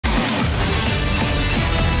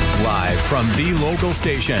From the local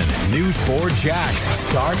station, News 4 Jax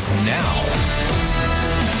starts now.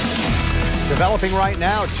 Developing right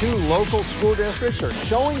now, 2 local school districts are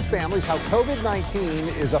showing families how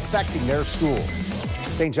COVID-19 is affecting their schools.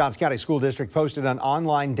 St. Johns County School District posted an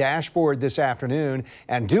online dashboard this afternoon,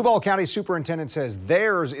 and Duval County Superintendent says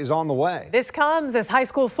theirs is on the way. This comes as high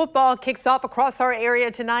school football kicks off across our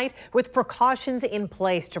area tonight with precautions in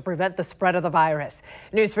place to prevent the spread of the virus.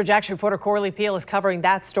 News4JAX reporter Corley Peel is covering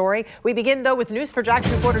that story. We begin, though, with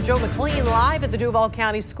News4JAX reporter Joe McLean live at the Duval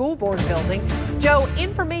County School Board building. Joe,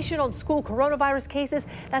 information on school coronavirus cases,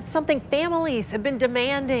 that's something families have been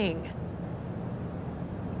demanding.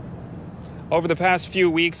 Over the past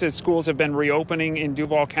few weeks, as schools have been reopening in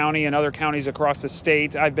Duval County and other counties across the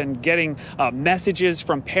state, I've been getting messages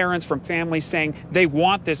from parents, from families saying they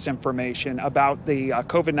want this information about the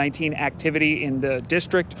COVID-19 activity in the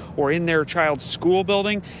district or in their child's school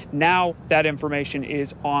building. Now that information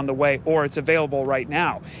is on the way, or it's available right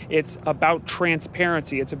now. It's about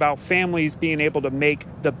transparency. It's about families being able to make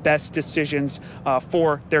the best decisions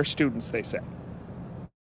for their students, they say.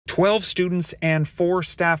 12 students and 4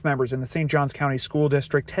 staff members in the St. Johns County School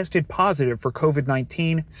District tested positive for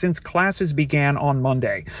COVID-19 since classes began on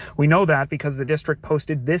Monday. We know that because the district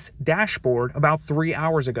posted this dashboard about 3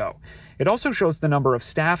 hours ago. It also shows the number of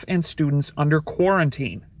staff and students under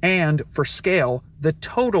quarantine and, for scale, the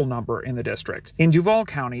total number in the district. In Duval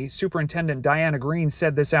County, Superintendent Diana Green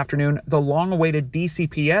said this afternoon the long-awaited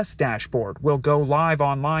DCPS dashboard will go live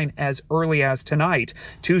online as early as tonight,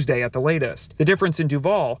 Tuesday at the latest. The difference in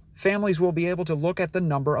Duval, families will be able to look at the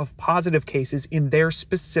number of positive cases in their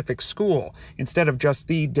specific school instead of just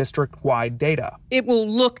the district-wide data. It will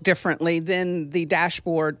look differently than the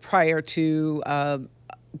dashboard prior to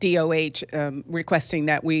DOH requesting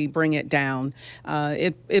that we bring it down.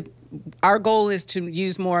 Our goal is to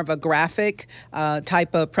use more of a graphic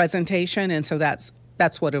type of presentation, and so that's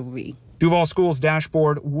what it will be. Duval School's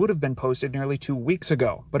dashboard would have been posted nearly 2 weeks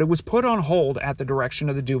ago, but it was put on hold at the direction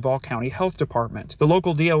of the Duval County Health Department. The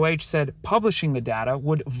local DOH said publishing the data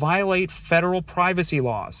would violate federal privacy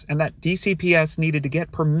laws and that DCPS needed to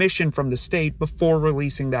get permission from the state before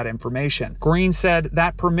releasing that information. Green said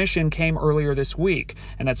that permission came earlier this week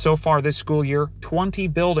and that so far this school year, 20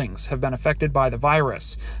 buildings have been affected by the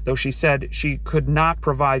virus, though she said she could not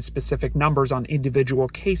provide specific numbers on individual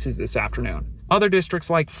cases this afternoon. Other districts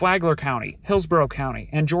like Flagler County, Hillsborough County,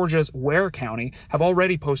 and Georgia's Ware County have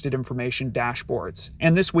already posted information dashboards.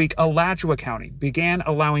 And this week, Alachua County began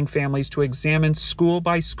allowing families to examine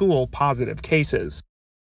school-by-school positive cases.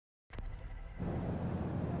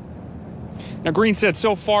 Now, Green said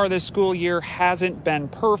so far this school year hasn't been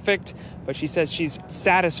perfect, but she says she's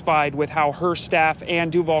satisfied with how her staff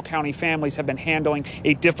and Duval County families have been handling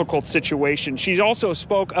a difficult situation. She also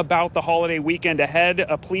spoke about the holiday weekend ahead,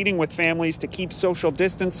 pleading with families to keep social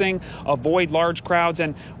distancing, avoid large crowds,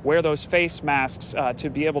 and wear those face masks to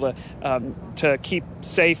be able to keep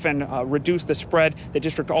safe and reduce the spread. The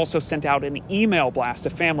district also sent out an email blast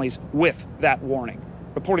to families with that warning.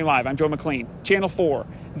 Reporting live, I'm Joe McLean, Channel 4,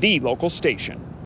 the local station.